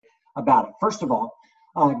about it. First of all,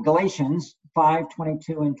 Galatians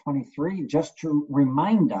 5:22 and 23, just to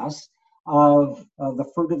remind us of the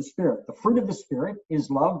fruit of the Spirit. The fruit of the Spirit is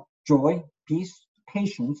love, joy, peace,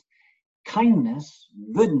 patience, kindness,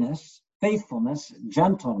 goodness, faithfulness,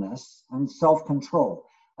 gentleness, and self-control.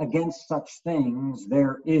 Against such things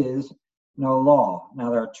there is no law. Now,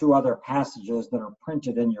 there are two other passages that are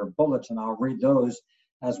printed in your bulletin. I'll read those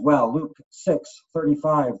as well. Luke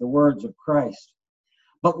 6:35, the words of Christ.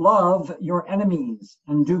 But love your enemies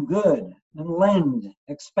and do good and lend,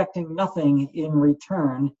 expecting nothing in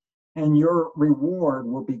return, and your reward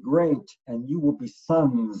will be great, and you will be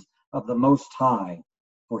sons of the Most High,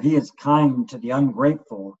 for he is kind to the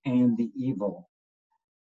ungrateful and the evil.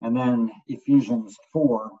 And then Ephesians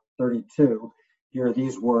 4:32, here are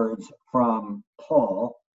these words from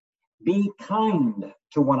Paul. Be kind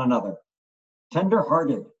to one another,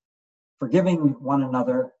 tender-hearted, forgiving one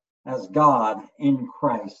another as God in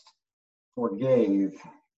Christ forgave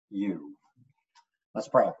you. Let's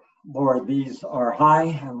pray. Lord, these are high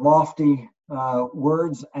and lofty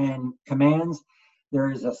words and commands.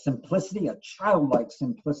 There is a simplicity, a childlike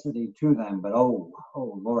simplicity to them, but oh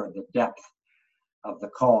Lord, the depth of the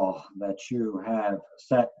call that you have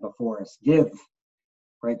set before us. Give,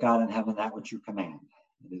 great God in heaven, that which you command.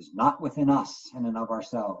 It is not within us in and of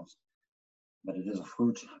ourselves, but it is a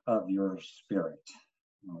fruit of your Spirit.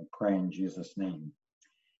 And we pray in Jesus' name.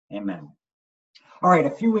 Amen. All right,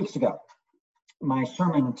 a few weeks ago, my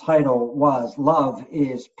sermon title was Love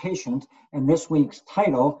is Patient, and this week's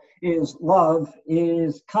title is Love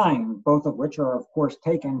is Kind, both of which are, of course,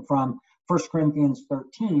 taken from 1 Corinthians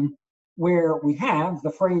 13, where we have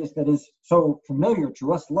the phrase that is so familiar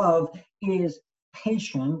to us, love is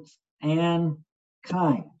patient and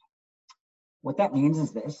kind. What that means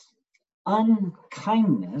is this: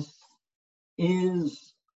 unkindness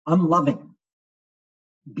is unloving.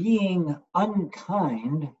 Being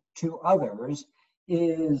unkind to others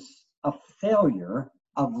is a failure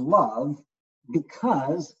of love,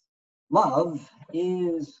 because love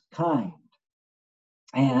is kind.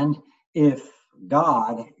 And if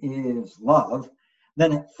God is love,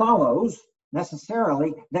 then it follows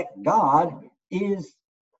necessarily that God is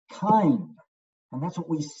kind. And that's what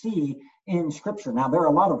we see in Scripture. Now, there are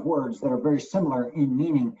a lot of words that are very similar in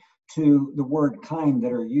meaning to the word kind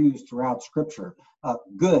that are used throughout Scripture.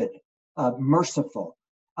 Good, merciful,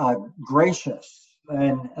 gracious,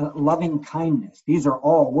 and loving kindness. These are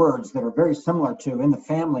all words that are very similar to in the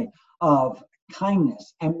family of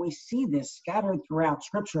kindness. And we see this scattered throughout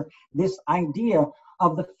Scripture, this idea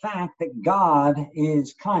of the fact that God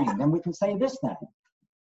is kind. And we can say this then: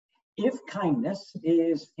 if kindness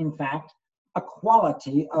is in fact a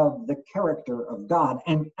quality of the character of God,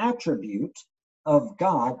 an attribute of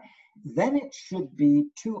God, then it should be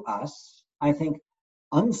to us, I think,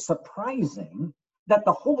 unsurprising that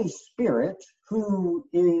the Holy Spirit, who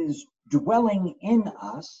is dwelling in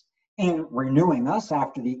us and renewing us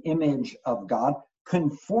after the image of God,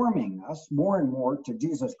 conforming us more and more to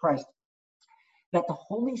Jesus Christ, that the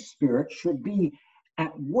Holy Spirit should be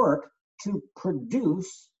at work to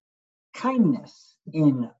produce kindness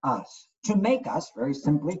in us, to make us, very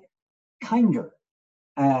simply, kinder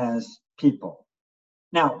as people.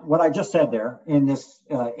 Now, what I just said there in this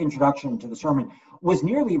introduction to the sermon was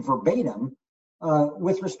nearly verbatim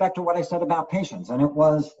with respect to what I said about patience. And it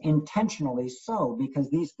was intentionally so, because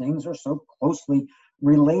these things are so closely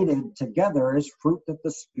related together as fruit that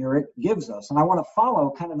the Spirit gives us. And I want to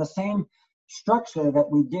follow kind of the same structure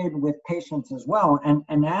that we did with patience as well,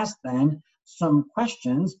 and ask then some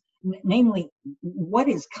questions, namely, what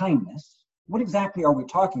is kindness? What exactly are we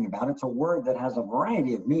talking about? It's a word that has a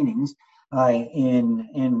variety of meanings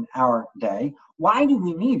in our day. Why do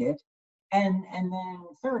we need it? And then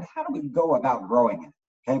third, how do we go about growing it?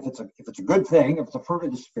 Okay, if it's a good thing, if it's a fruit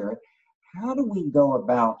of the Spirit, how do we go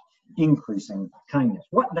about increasing kindness?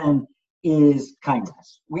 What then is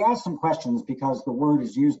kindness? We ask some questions because the word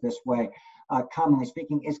is used this way, commonly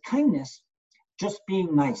speaking. Is kindness just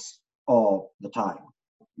being nice all the time?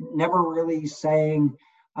 Never really saying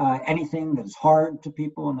anything that's hard to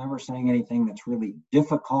people, never saying anything that's really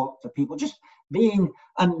difficult to people, just being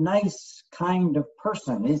a nice kind of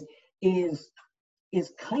person. Is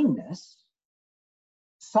kindness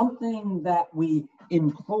something that we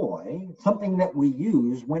employ, something that we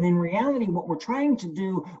use, when in reality what we're trying to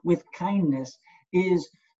do with kindness is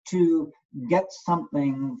to get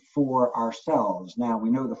something for ourselves? Now, we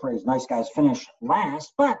know the phrase nice guys finish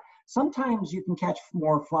last, but sometimes you can catch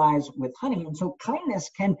more flies with honey. And so kindness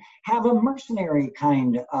can have a mercenary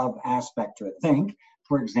kind of aspect to it. Think,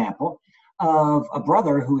 for example, of a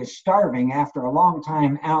brother who is starving after a long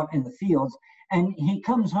time out in the fields, and he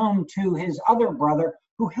comes home to his other brother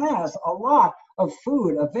who has a lot of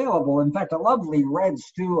food available. In fact, a lovely red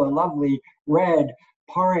stew, a lovely red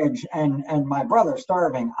porridge, and my brother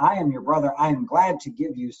starving. I am your brother. I am glad to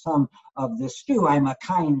give you some of this stew. I'm a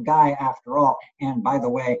kind guy after all. And by the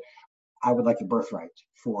way, I would like a birthright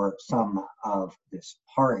for some of this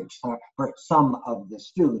porridge, for some of the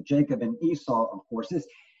stew. Jacob and Esau, of course,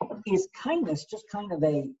 is kindness just kind of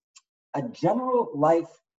a general life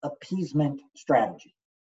appeasement strategy?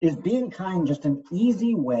 Is being kind just an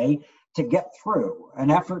easy way to get through, an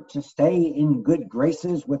effort to stay in good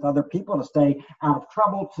graces with other people, to stay out of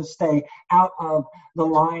trouble, to stay out of the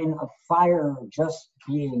line of fire, just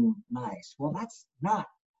being nice? Well, that's not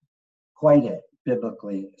quite it,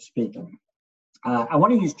 biblically speaking. I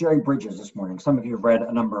want to use Jerry Bridges this morning. Some of you have read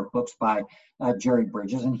a number of books by Jerry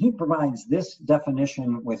Bridges, and he provides this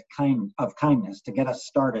definition of kindness to get us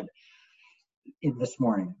started in this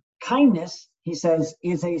morning. Kindness, he says,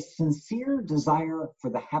 is a sincere desire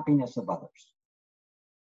for the happiness of others.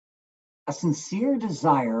 A sincere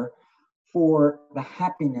desire for the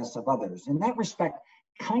happiness of others. In that respect,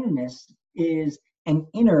 kindness is an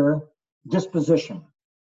inner disposition.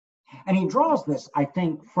 And he draws this, I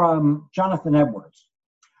think, from Jonathan Edwards,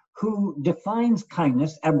 who defines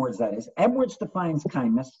kindness, Edwards that is, Edwards defines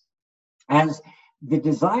kindness as the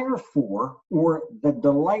desire for or the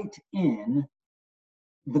delight in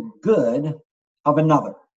the good of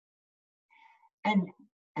another. And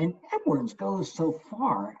Edwards goes so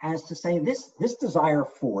far as to say this desire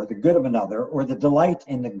for the good of another or the delight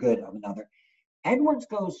in the good of another, Edwards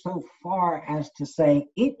goes so far as to say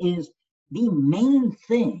it is the main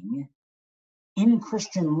thing in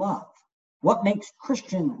Christian love. What makes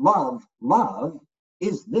Christian love love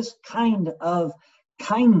is this kind of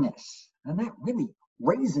kindness. And that really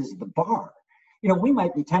raises the bar. We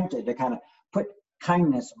might be tempted to kind of put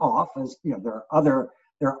kindness off as, there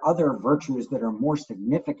are other virtues that are more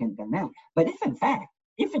significant than that. But if in fact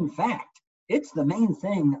it's the main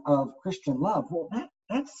thing of Christian love, well,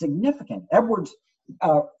 that's significant. Edwards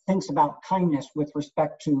thinks about kindness with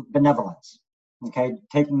respect to benevolence. Okay,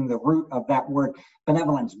 taking the root of that word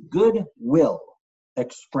benevolence, goodwill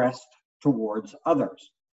expressed towards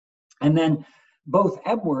others. And then both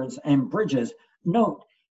Edwards and Bridges note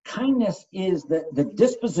kindness is the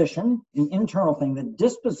disposition, the internal thing, the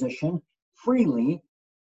disposition freely,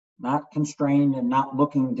 not constrained and not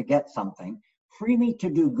looking to get something, freely to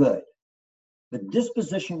do good. The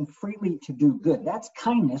disposition freely to do good. That's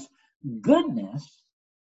kindness. Goodness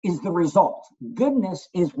is the result. Goodness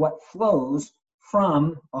is what flows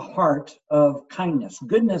from a heart of kindness.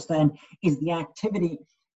 Goodness, then, is the activity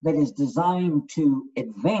that is designed to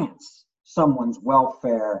advance someone's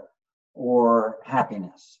welfare or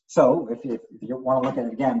happiness. So, if you want to look at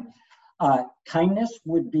it again, kindness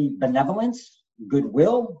would be benevolence,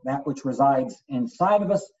 goodwill, that which resides inside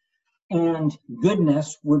of us, and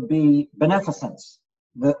goodness would be beneficence,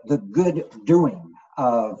 the good doing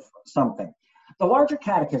of something. The larger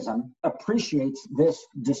catechism appreciates this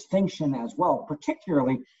distinction as well,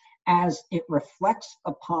 particularly as it reflects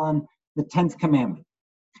upon the 10th commandment.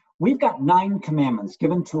 We've got 9 commandments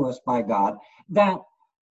given to us by God that,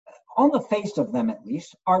 on the face of them at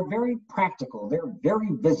least, are very practical. They're very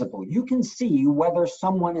visible. You can see whether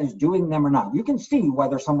someone is doing them or not. You can see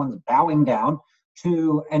whether someone's bowing down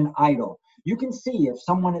to an idol. You can see if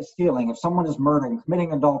someone is stealing, if someone is murdering,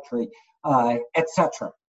 committing adultery,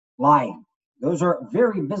 etc., lying. Those are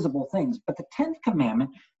very visible things. But the 10th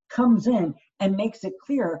commandment comes in and makes it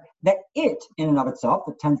clear that it, in and of itself,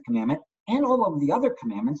 the 10th commandment, and all of the other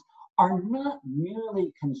commandments, are not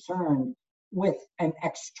merely concerned with an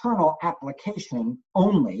external application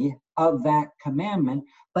only of that commandment,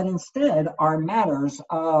 but instead are matters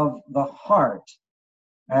of the heart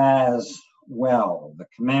as well. The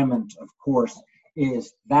commandment, of course,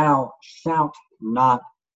 is thou shalt not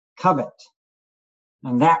covet.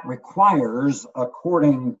 And that requires,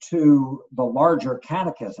 according to the larger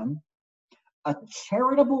catechism, a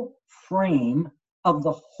charitable frame of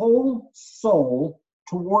the whole soul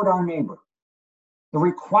toward our neighbor. The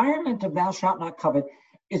requirement of thou shalt not covet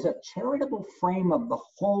is a charitable frame of the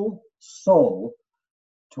whole soul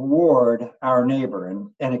toward our neighbor.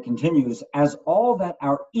 And it continues, as all that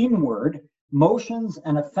our inward motions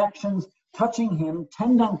and affections touching him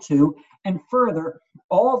tend unto, and further,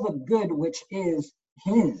 all the good which is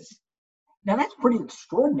his. Now that's pretty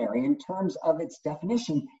extraordinary in terms of its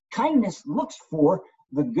definition. Kindness looks for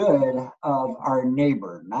the good of our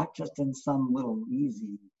neighbor, not just in some little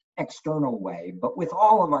easy external way, but with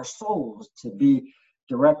all of our souls to be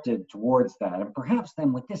directed towards that. And perhaps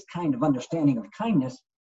then with this kind of understanding of kindness,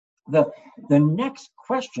 The next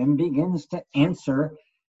question begins to answer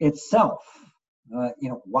itself.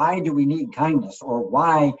 Why do we need kindness, or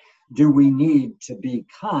why do we need to be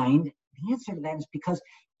kind? The answer to that is because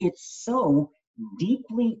it's so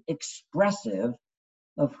deeply expressive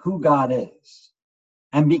of who God is,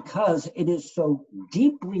 and because it is so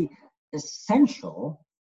deeply essential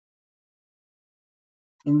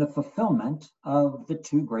in the fulfillment of the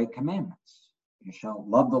two great commandments. You shall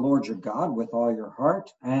love the Lord your God with all your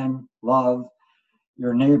heart and love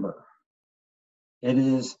your neighbor. It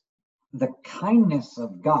is the kindness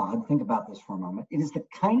of God, think about this for a moment, it is the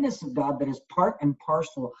kindness of God that is part and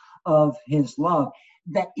parcel of his love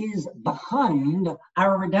that is behind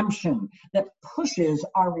our redemption, that pushes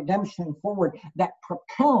our redemption forward, that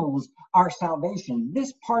propels our salvation.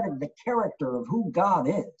 This part of the character of who God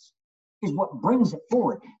is what brings it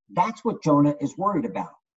forward. That's what Jonah is worried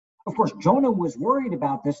about. Of course, Jonah was worried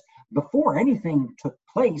about this before anything took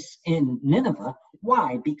place in Nineveh.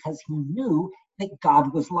 Why? Because he knew that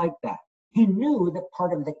God was like that. He knew that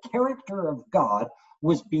part of the character of God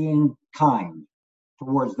was being kind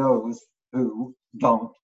towards those who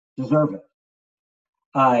don't deserve it.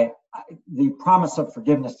 The promise of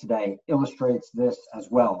forgiveness today illustrates this as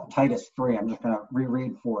well. Titus 3, I'm just going to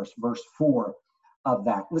reread for us verse 4 of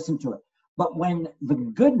that. Listen to it. But when the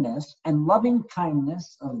goodness and loving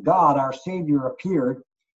kindness of God, our Savior, appeared,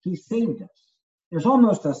 he saved us. There's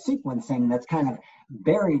almost a sequencing that's kind of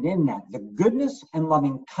buried in that. The goodness and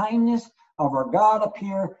loving kindness of our God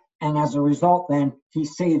appear, and as a result, then, he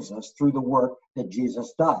saves us through the work that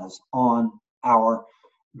Jesus does on our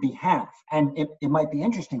behalf. And it might be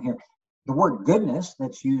interesting here. The word goodness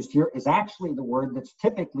that's used here is actually the word that's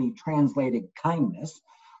typically translated kindness.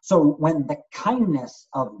 So when the kindness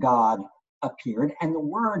of God appeared, and the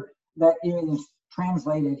word that is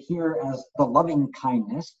translated here as the loving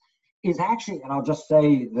kindness is actually, and I'll just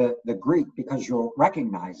say the Greek because you'll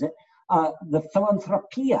recognize it, the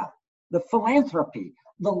philanthropia, the philanthropy,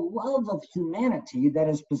 the love of humanity that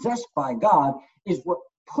is possessed by God is what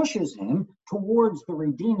pushes him towards the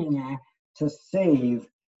redeeming act to save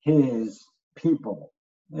his people.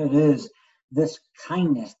 It is this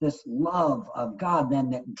kindness, this love of God then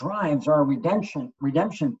that drives our redemption,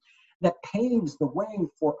 that paves the way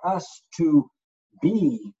for us to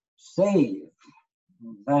be saved,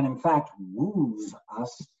 that in fact moves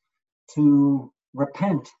us to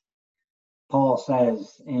repent. Paul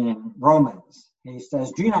says in Romans, he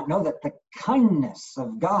says, do you not know that the kindness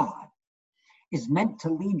of God is meant to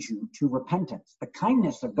lead you to repentance? The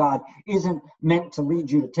kindness of God isn't meant to lead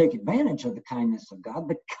you to take advantage of the kindness of God.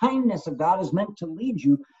 The kindness of God is meant to lead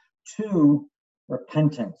you to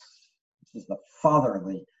repentance. This is the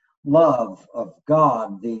fatherly love of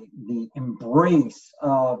God, the embrace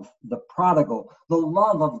of the prodigal, the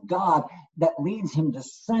love of God that leads him to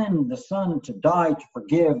send the Son to die to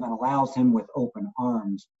forgive and allows him with open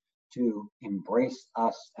arms to embrace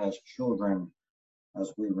us as children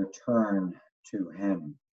as we return to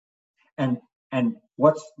him. And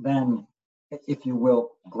what's then, if you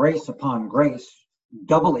will, grace upon grace,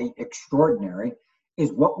 doubly extraordinary,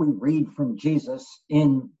 is what we read from Jesus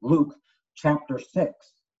in Luke chapter 6.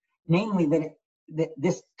 Namely, that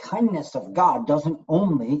this kindness of God doesn't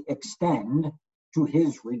only extend to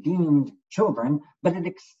his redeemed children, but it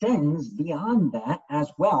extends beyond that as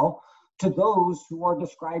well to those who are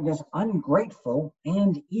described as ungrateful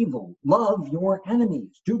and evil. Love your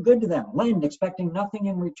enemies, do good to them, lend, expecting nothing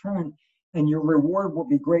in return, and your reward will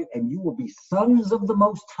be great, and you will be sons of the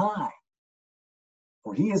Most High.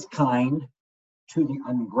 For he is kind to the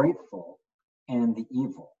ungrateful and the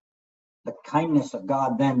evil. The kindness of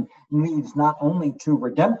God then leads not only to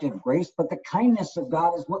redemptive grace, but the kindness of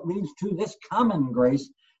God is what leads to this common grace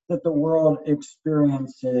that the world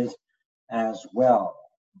experiences as well.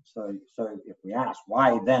 So if we ask,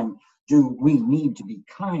 why then do we need to be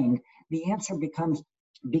kind? The answer becomes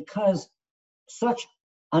because such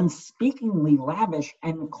unspeakingly lavish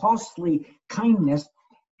and costly kindness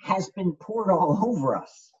has been poured all over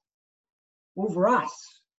us.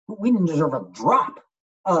 We didn't deserve a drop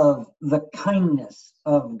of the kindness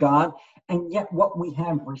of God, and yet what we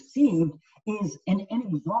have received is an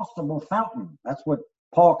inexhaustible fountain. That's what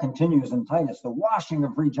Paul continues in Titus, the washing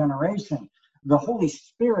of regeneration, the Holy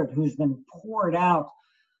Spirit who's been poured out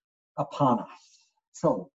upon us.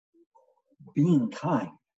 So being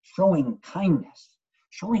kind, showing kindness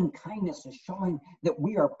is showing that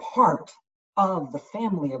we are part of the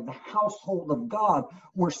family, of the household of God.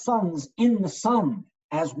 We're sons in the Son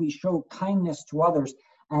as we show kindness to others,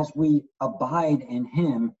 as we abide in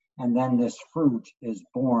him, and then this fruit is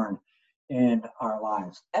born in our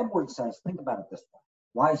lives. Edwards says, think about it this way.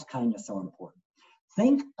 Why is kindness so important?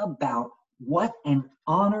 think about what an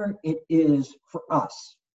honor it is for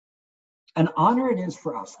us. An honor it is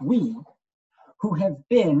for us, we who have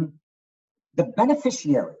been the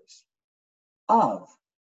beneficiaries of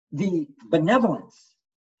the benevolence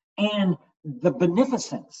and the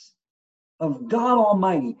beneficence of God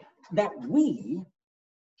Almighty, that we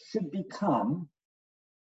should become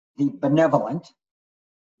the benevolent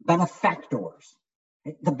benefactors.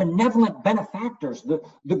 The benevolent benefactors,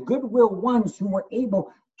 the goodwill ones who were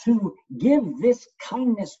able to give this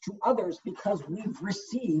kindness to others because we've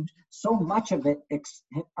received so much of it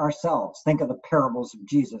ourselves. Think of the parables of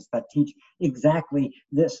Jesus that teach exactly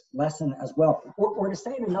this lesson as well. Or to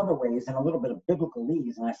say it in other ways, in a little bit of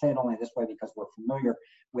biblicalese, and I say it only this way because we're familiar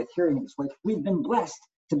with hearing it this way, we've been blessed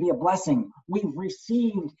to be a blessing. We've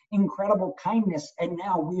received incredible kindness, and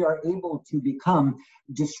now we are able to become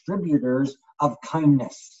distributors of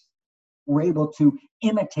kindness. We're able to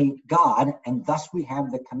imitate God, and thus we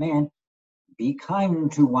have the command, be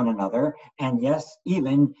kind to one another, and yes,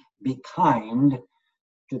 even be kind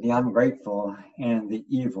to the ungrateful and the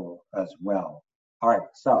evil as well. All right,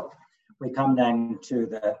 so we come then to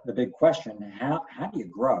the big question, how do you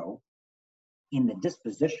grow in the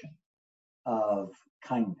disposition of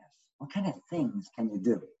kindness? What kind of things can you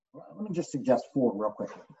do? Well, let me just suggest 4 real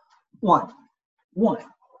quickly. One,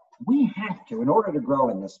 we have to, in order to grow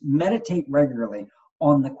in this, meditate regularly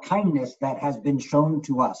on the kindness that has been shown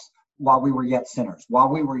to us while we were yet sinners, while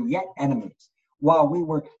we were yet enemies, while we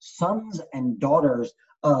were sons and daughters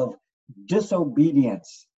of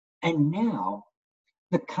disobedience. And now,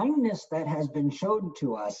 the kindness that has been shown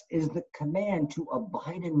to us is the command to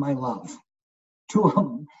abide in my love,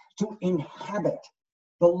 to inhabit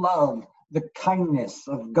the love, the kindness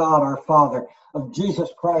of God our Father, of Jesus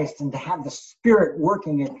Christ, and to have the Spirit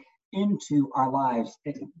working it into our lives.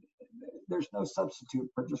 There's no substitute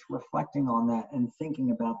for just reflecting on that and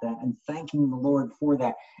thinking about that and thanking the Lord for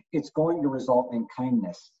that. It's going to result in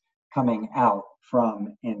kindness coming out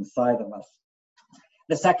from inside of us.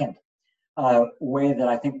 The second way that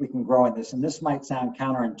I think we can grow in this, and this might sound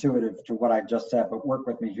counterintuitive to what I just said, but work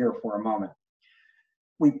with me here for a moment.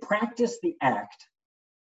 We practice the act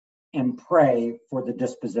and pray for the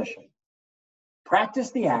disposition.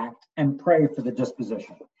 Practice the act and pray for the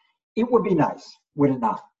disposition. It would be nice, would it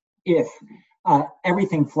not, if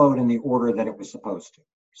everything flowed in the order that it was supposed to.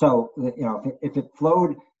 So, if it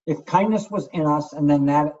flowed, if kindness was in us and then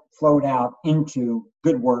that flowed out into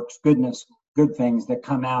good works, goodness, good things that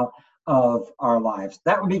come out of our lives,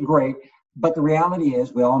 that would be great. But the reality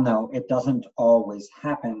is, we all know it doesn't always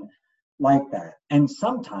happen like that. And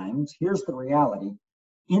sometimes, here's the reality,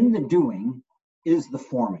 in the doing is the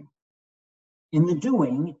forming. In the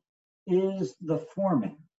doing is the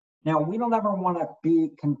forming. Now, we don't ever want to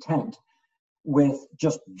be content with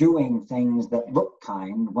just doing things that look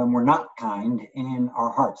kind when we're not kind in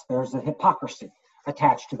our hearts. There's a hypocrisy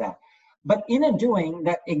attached to that. But in a doing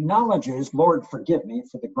that acknowledges, Lord, forgive me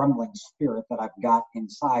for the grumbling spirit that I've got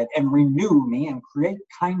inside, and renew me and create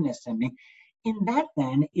kindness in me, in that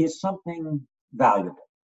then is something valuable.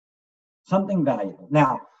 Something valuable.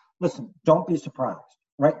 Now, listen, don't be surprised,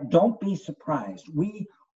 right? Don't be surprised. We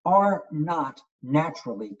are not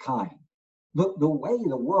naturally kind. The way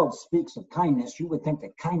the world speaks of kindness, you would think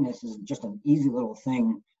that kindness is just an easy little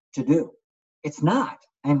thing to do. It's not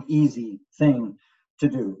an easy thing to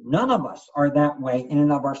do. None of us are that way in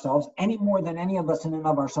and of ourselves, any more than any of us in and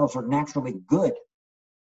of ourselves are naturally good.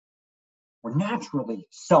 We're naturally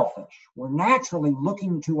selfish. We're naturally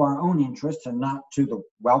looking to our own interests and not to the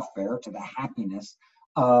welfare, to the happiness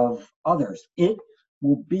of others. It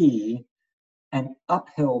will be an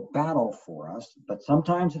uphill battle for us, but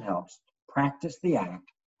sometimes it helps. Practice the act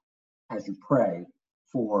as you pray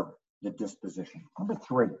for the disposition. Number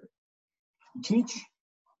 3, teach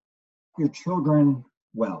your children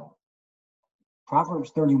well.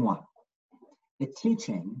 Proverbs 31. The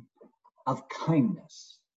teaching of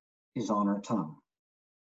kindness is on our tongue.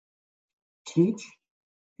 Teach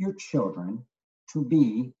your children to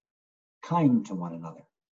be kind to one another.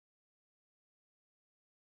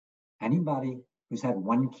 Anybody who's had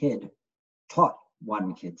one kid, taught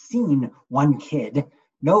one kid, seen one kid,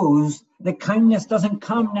 knows that kindness doesn't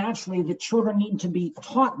come naturally. The children need to be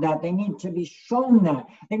taught that. They need to be shown that.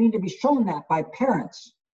 They need to be shown that by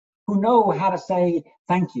parents who know how to say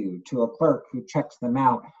thank you to a clerk who checks them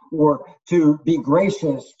out, or to be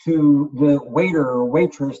gracious to the waiter or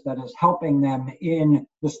waitress that is helping them in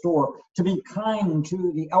the store, to be kind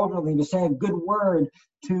to the elderly, to say a good word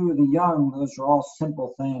to the young. Those are all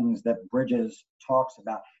simple things that Bridges talks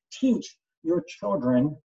about. Teach your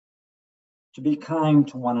children to be kind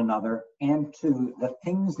to one another and to the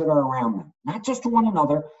things that are around them. Not just to one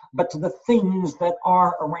another, but to the things that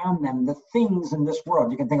are around them, the things in this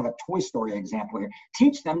world. You can think of a Toy Story example here.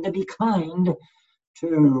 Teach them to be kind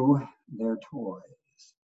to their toys.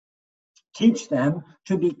 Teach them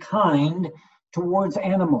to be kind towards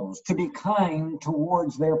animals, to be kind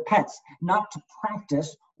towards their pets, not to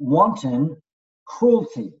practice wanton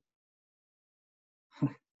cruelty.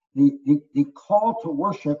 The call to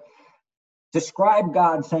worship describe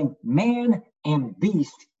God saying, man and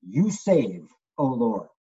beast you save, O Lord.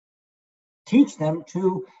 Teach them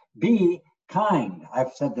to be kind.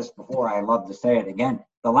 I've said this before, I love to say it again.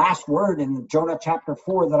 The last word in Jonah chapter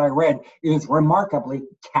 4 that I read is remarkably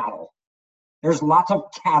cattle. There's lots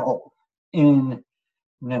of cattle in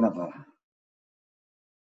Nineveh.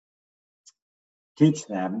 Teach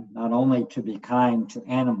them not only to be kind to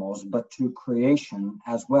animals, but to creation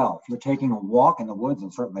as well. If you're taking a walk in the woods,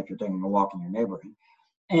 and certainly if you're taking a walk in your neighborhood,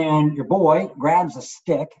 and your boy grabs a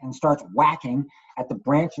stick and starts whacking at the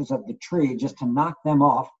branches of the tree just to knock them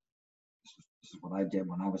off, this is what I did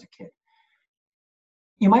when I was a kid.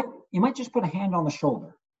 You might just put a hand on the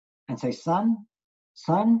shoulder and say, son,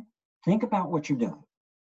 think about what you're doing.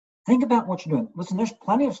 Think about what you're doing. Listen, there's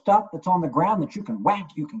plenty of stuff that's on the ground that you can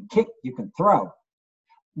whack, you can kick, you can throw.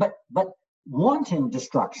 But wanton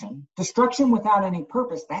destruction without any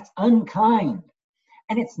purpose, that's unkind.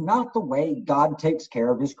 And it's not the way God takes care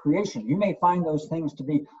of his creation. You may find those things to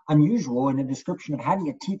be unusual in a description of how do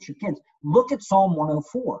you teach your kids. Look at Psalm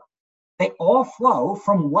 104. They all flow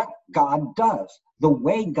from what God does, the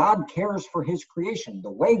way God cares for his creation,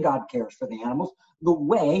 the way God cares for the animals, the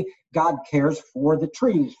way God cares for the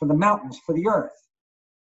trees, for the mountains, for the earth.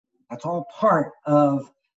 That's all part of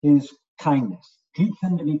his kindness. Teach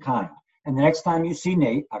them to be kind. And the next time you see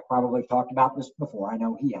Nate, I've probably talked about this before, I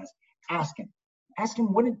know he has, ask him,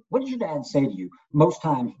 what did your dad say to you most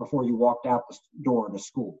times before you walked out the door to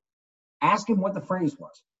school? Ask him what the phrase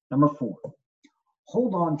was. Number 4.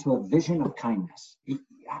 Hold on to a vision of kindness.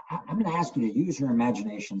 I'm going to ask you to use your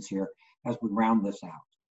imaginations here as we round this out.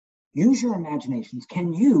 Use your imaginations.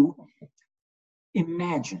 Can you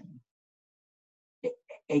imagine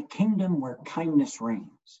a kingdom where kindness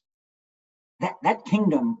reigns? That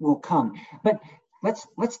kingdom will come. But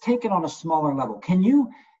let's take it on a smaller level. Can you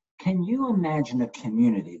imagine a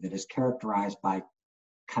community that is characterized by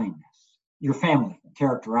kindness? Your family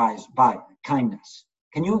characterized by kindness.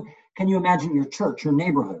 Can you imagine your church, your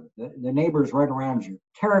neighborhood, the neighbors right around you,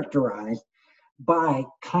 characterized by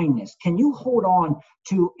kindness? Can you hold on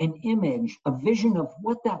to an image, a vision of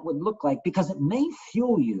what that would look like? Because it may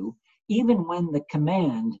fuel you even when the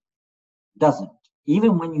command doesn't,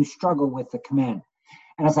 even when you struggle with the command.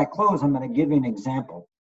 And as I close, I'm going to give you an example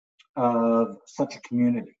of such a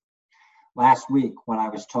community. Last week, when I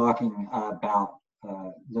was talking about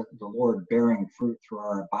the Lord bearing fruit through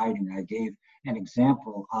our abiding, I gave an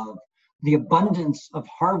example of the abundance of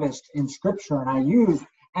harvest in Scripture, and I used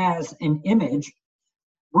as an image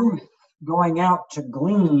Ruth going out to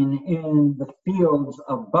glean in the fields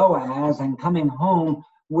of Boaz and coming home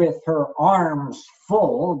with her arms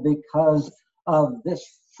full because of this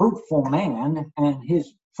fruitful man and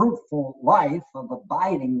his fruitful life of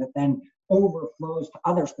abiding that then overflows to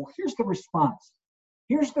others. Well, here's the response.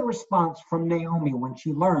 Here's the response from Naomi when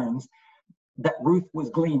she learns that Ruth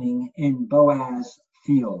was gleaning in Boaz's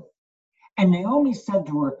field. And Naomi said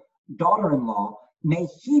to her daughter-in-law, may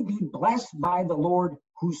he be blessed by the Lord,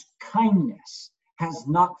 whose kindness has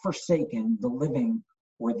not forsaken the living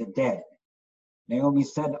or the dead. Naomi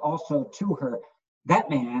said also to her, that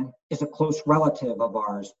man is a close relative of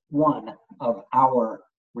ours, one of our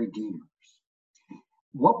redeemers.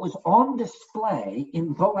 What was on display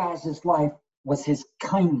in Boaz's life was his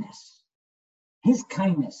kindness, his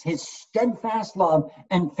steadfast love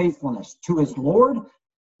and faithfulness to his Lord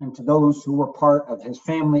and to those who were part of his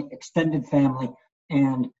family, extended family,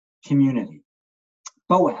 and community.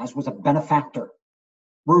 Boaz was a benefactor.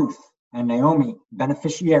 Ruth and Naomi,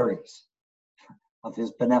 beneficiaries of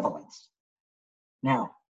his benevolence.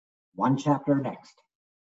 Now, one chapter next,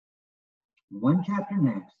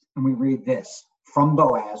 and we read this from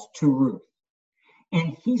Boaz to Ruth.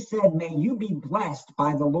 And he said, may you be blessed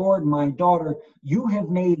by the Lord, my daughter. You have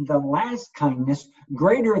made the last kindness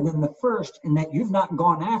greater than the first, in that you've not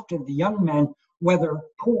gone after the young men, whether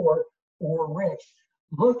poor or rich.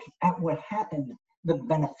 Look at what happened. The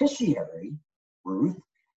beneficiary, Ruth,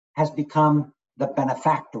 has become the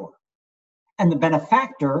benefactor. And the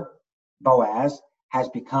benefactor, Boaz, has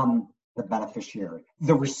become the beneficiary,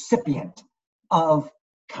 the recipient of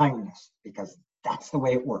kindness, because that's the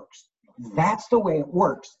way it works. That's the way it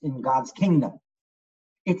works in God's kingdom.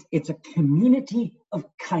 It's a community of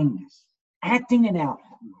kindness, acting it out,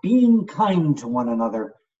 being kind to one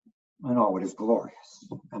another. And oh, it is glorious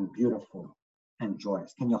and beautiful and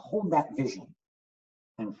joyous. Can you hold that vision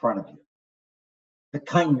in front of you? The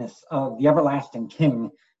kindness of the everlasting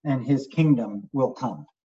King and his kingdom will come.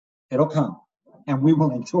 It'll come, and we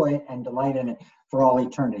will enjoy it and delight in it for all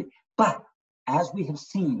eternity. But as we have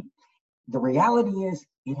seen, the reality is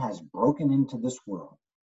it has broken into this world.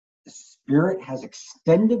 The Spirit has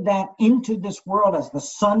extended that into this world as the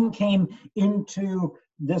Son came into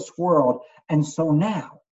this world. And so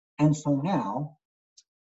now,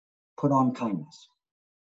 put on kindness.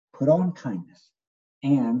 Put on kindness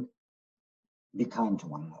and be kind to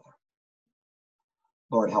one another.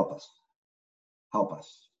 Lord, help us. Help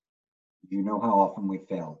us. You know how often we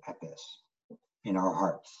fail at this in our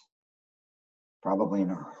hearts. Probably in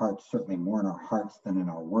our hearts, certainly more in our hearts than in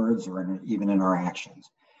our words or even in our actions.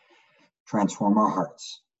 Transform our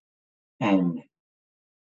hearts and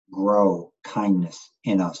grow kindness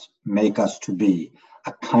in us. Make us to be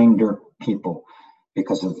a kinder people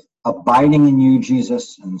because of abiding in you,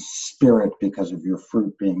 Jesus, and Spirit because of your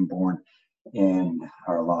fruit being born in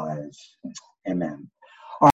our lives. Amen.